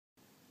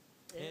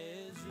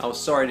I was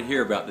sorry to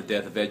hear about the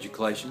death of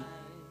eduClaytion.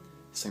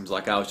 Seems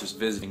like I was just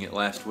visiting it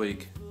last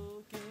week.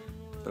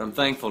 But I'm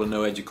thankful to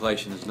know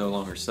eduClaytion is no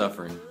longer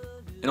suffering.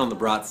 And on the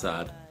bright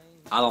side,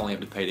 I'll only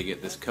have to pay to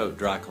get this coat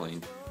dry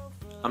cleaned.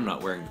 I'm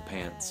not wearing the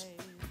pants.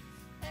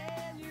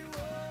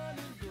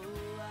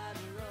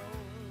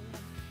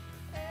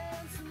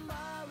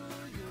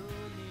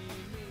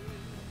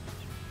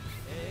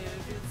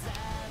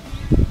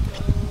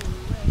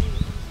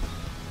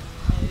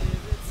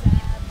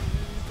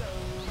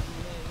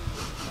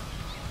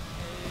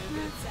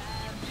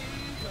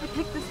 I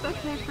picked this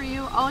bouquet for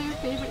you, all your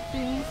favorite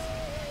things.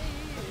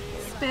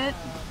 Spit,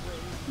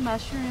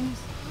 mushrooms,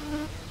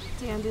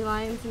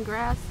 dandelions, and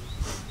grass.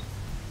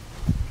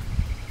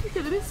 I'm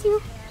gonna miss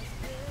you.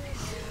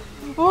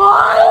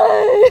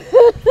 Why?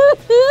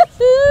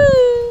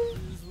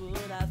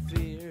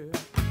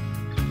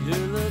 Your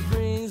love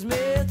brings me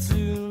to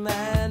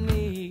my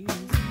knees,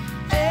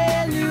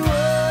 and you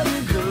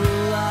wanna go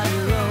on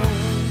your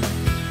own,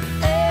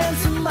 and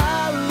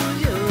tomorrow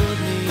you'll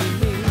need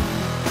me.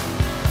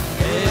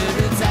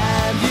 Every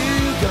time you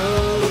go.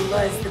 It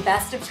was the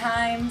best of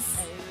times,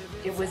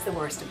 it was the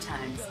worst of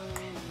times.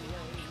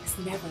 It was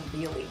never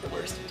really the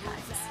worst of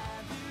times.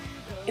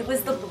 It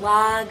was the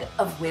blog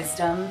of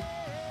wisdom.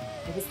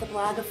 It was the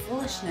blog of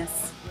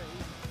foolishness.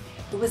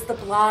 It was the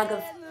blog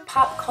of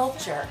pop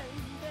culture.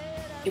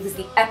 It was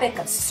the epic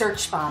of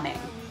search bombing.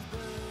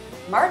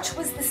 March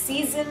was the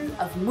season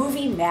of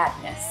movie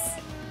madness.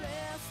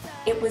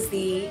 It was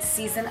the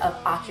season of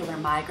ocular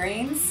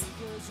migraines.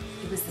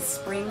 It was the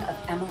spring of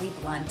Emily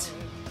Blunt.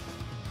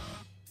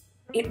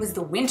 It was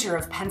the winter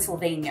of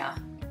Pennsylvania.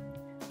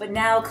 But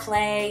now,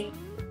 Clay,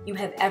 you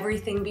have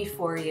everything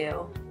before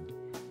you.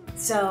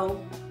 So,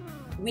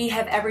 we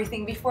have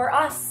everything before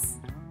us.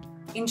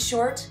 In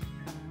short,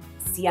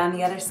 see you on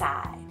the other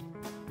side.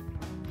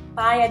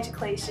 Bye,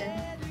 eduClaytion.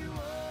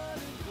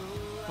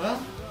 Well,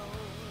 it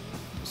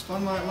was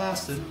fun while it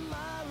lasted.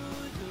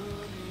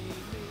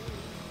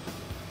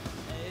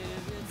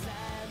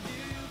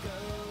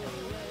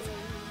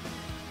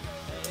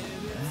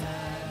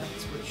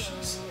 That's what she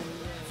said.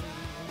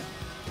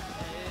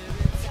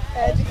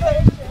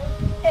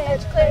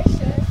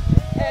 eduClaytion,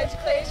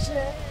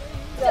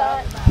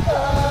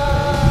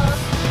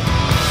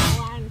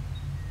 eduClaytion.com.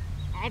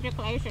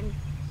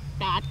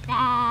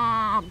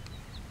 eduClaytion.com.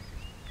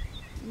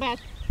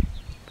 Best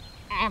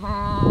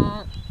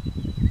ever.